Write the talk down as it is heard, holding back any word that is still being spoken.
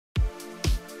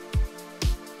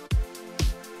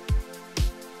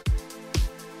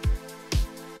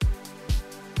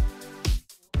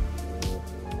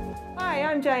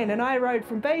I'm Jane and I rode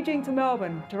from Beijing to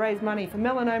Melbourne to raise money for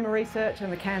melanoma research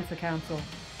and the Cancer Council.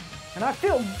 And I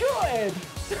feel good!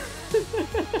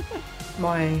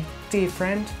 My dear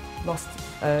friend lost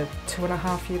a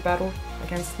 2.5-year battle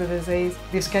against the disease.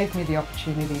 This gave me the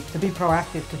opportunity to be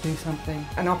proactive, to do something,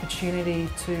 an opportunity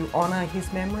to honour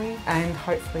his memory and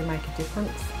hopefully make a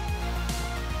difference.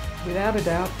 Without a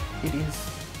doubt, it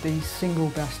is the single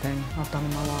best thing I've done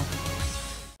in my life.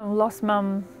 I lost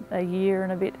Mum a year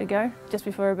and a bit ago, just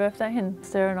before her birthday, and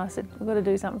Sarah and I said, we've got to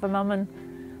do something for Mum and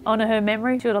honour her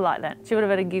memory. She would have liked that. She would have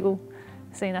had a giggle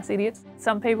seeing us idiots.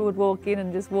 Some people would walk in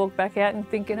and just walk back out and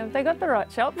thinking, have they got the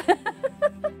right shop?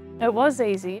 It was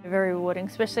easy, very rewarding,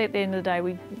 especially at the end of the day.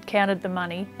 We counted the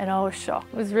money and I was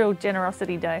shocked. It was a real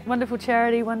generosity day. Wonderful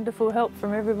charity, wonderful help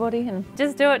from everybody, and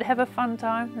just do it, have a fun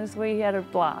time, as we had a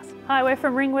blast. Hi, we're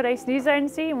from Ringwood East News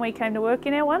Agency and we came to work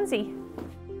in our onesie.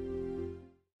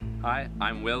 Hi,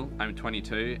 I'm Will, I'm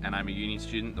 22 and I'm a uni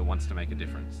student that wants to make a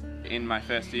difference. In my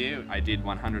first year I did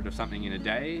 100 of something in a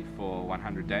day for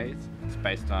 100 days. It's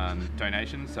based on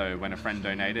donations, so when a friend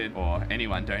donated or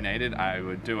anyone donated, I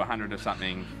would do 100 of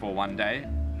something for one day.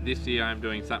 This year I'm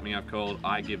doing something I've called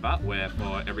I Give Up, where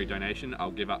for every donation I'll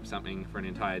give up something for an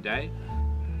entire day.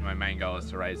 My main goal is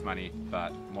to raise money,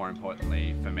 but more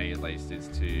importantly, for me at least, is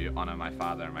to honour my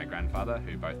father and my grandfather,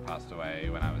 who both passed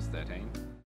away when I was 13.